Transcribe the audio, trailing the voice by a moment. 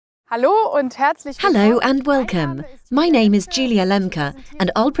Hello and welcome. My name is Lemke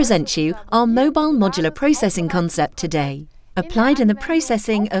and I'll present you our mobile modular processing concept today, applied in the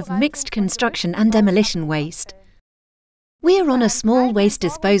processing of mixed construction and demolition waste. We are on a small waste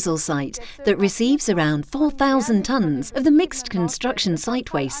disposal site that receives around 4,000 tonnes of the mixed construction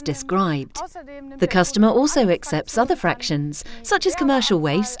site waste described. The customer also accepts other fractions, such as commercial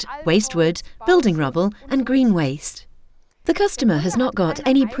waste, waste wood, building rubble and green waste. The customer has not got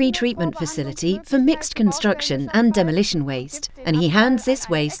any pre-treatment facility for mixed construction and demolition waste, and he hands this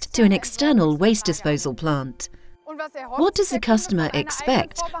waste to an external waste disposal plant. What does the customer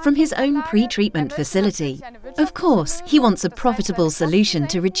expect from his own pre-treatment facility? Of course, he wants a profitable solution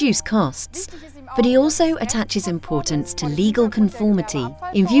to reduce costs, but he also attaches importance to legal conformity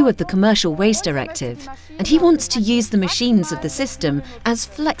in view of the Commercial Waste Directive, and he wants to use the machines of the system as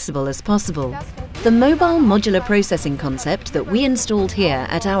flexible as possible. The mobile modular processing concept that we installed here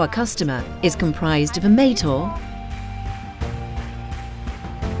at our customer is comprised of a motor,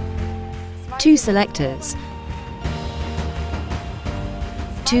 2 selectors,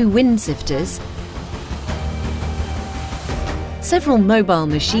 2 wind sifters, several mobile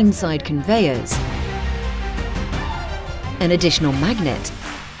machine-side conveyors, an additional magnet,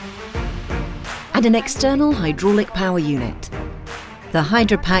 and an external hydraulic power unit. The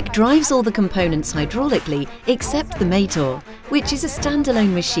Hydropack drives all the components hydraulically except the motor, which is a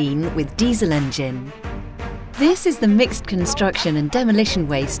standalone machine with diesel engine. This is the mixed construction and demolition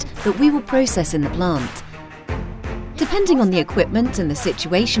waste that we will process in the plant. Depending on the equipment and the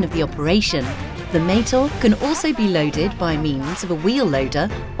situation of the operation, the motor can also be loaded by means of a wheel loader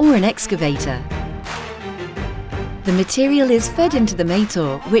or an excavator. The material is fed into the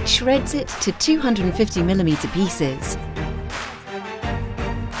motor, which shreds it to 250mm pieces.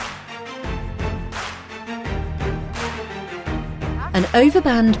 An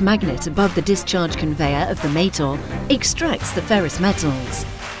overband magnet above the discharge conveyor of the motor extracts the ferrous metals.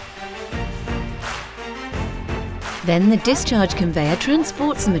 Then the discharge conveyor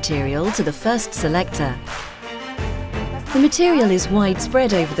transports the material to the first selector. The material is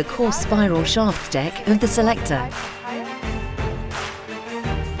widespread over the coarse spiral shaft deck of the selector.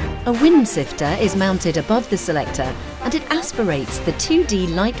 A wind sifter is mounted above the selector and it aspirates the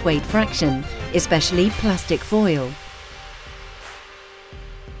 2D lightweight fraction, especially plastic foil.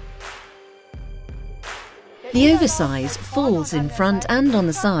 The oversize falls in front and on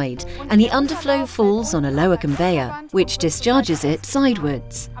the side, and the underflow falls on a lower conveyor, which discharges it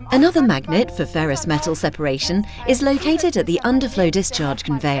sidewards. Another magnet for ferrous metal separation is located at the underflow discharge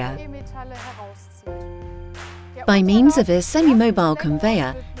conveyor. By means of a semi-mobile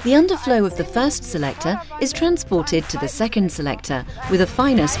conveyor, the underflow of the first selector is transported to the second selector with a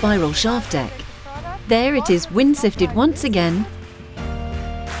finer spiral shaft deck. There it is wind sifted once again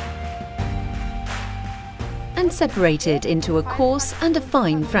and separated into a coarse and a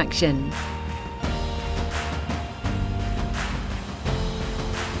fine fraction.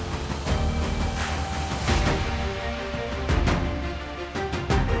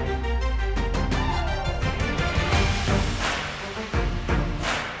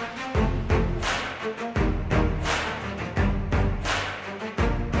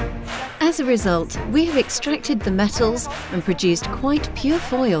 As a result, we have extracted the metals and produced quite pure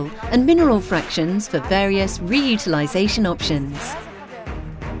foil and mineral fractions for various reutilisation options.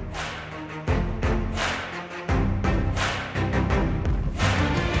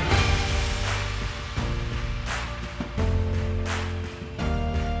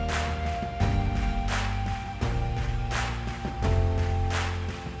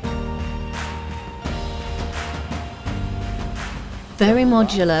 Very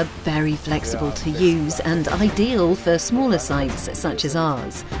modular, very flexible to use and ideal for smaller sites such as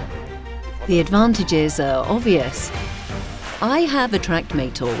ours. The advantages are obvious. I have a tracked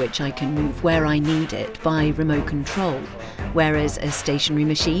motor which I can move where I need it by remote control, whereas a stationary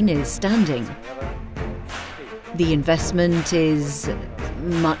machine is standing. The investment is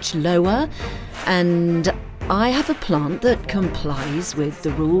much lower and I have a plant that complies with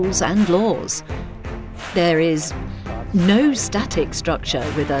the rules and laws. There is no static structure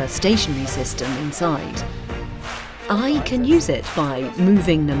with a stationary system inside. I can use it by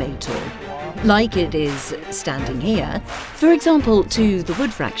moving the motor, like it is standing here, for example to the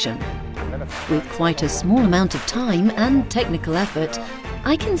wood fraction. With quite a small amount of time and technical effort,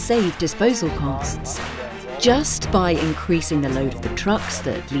 I can save disposal costs, just by increasing the load of the trucks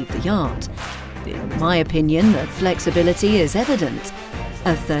that leave the yard. In my opinion, the flexibility is evident,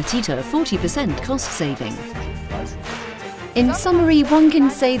 a 30 to 40% cost saving. In summary, one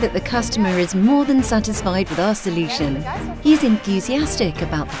can say that the customer is more than satisfied with our solution. He's enthusiastic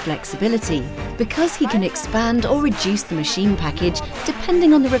about the flexibility because he can expand or reduce the machine package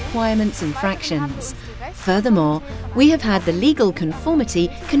depending on the requirements and fractions. Furthermore, we have had the legal conformity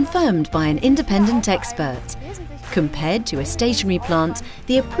confirmed by an independent expert. Compared to a stationary plant,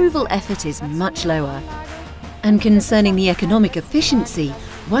 the approval effort is much lower. And concerning the economic efficiency,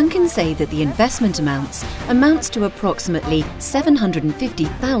 one can say that the investment amounts to approximately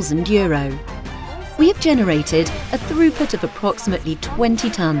 €750,000. We have generated a throughput of approximately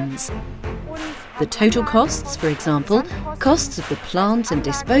 20 tonnes. The total costs, for example, costs of the plant and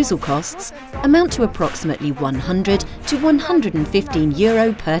disposal costs, amount to approximately €100 to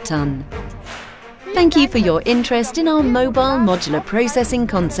 €115 per tonne. Thank you for your interest in our mobile modular processing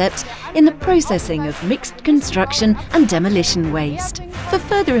concept in the processing of mixed construction and demolition waste. For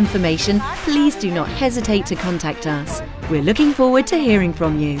further information, please do not hesitate to contact us. We're looking forward to hearing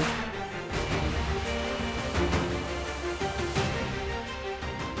from you.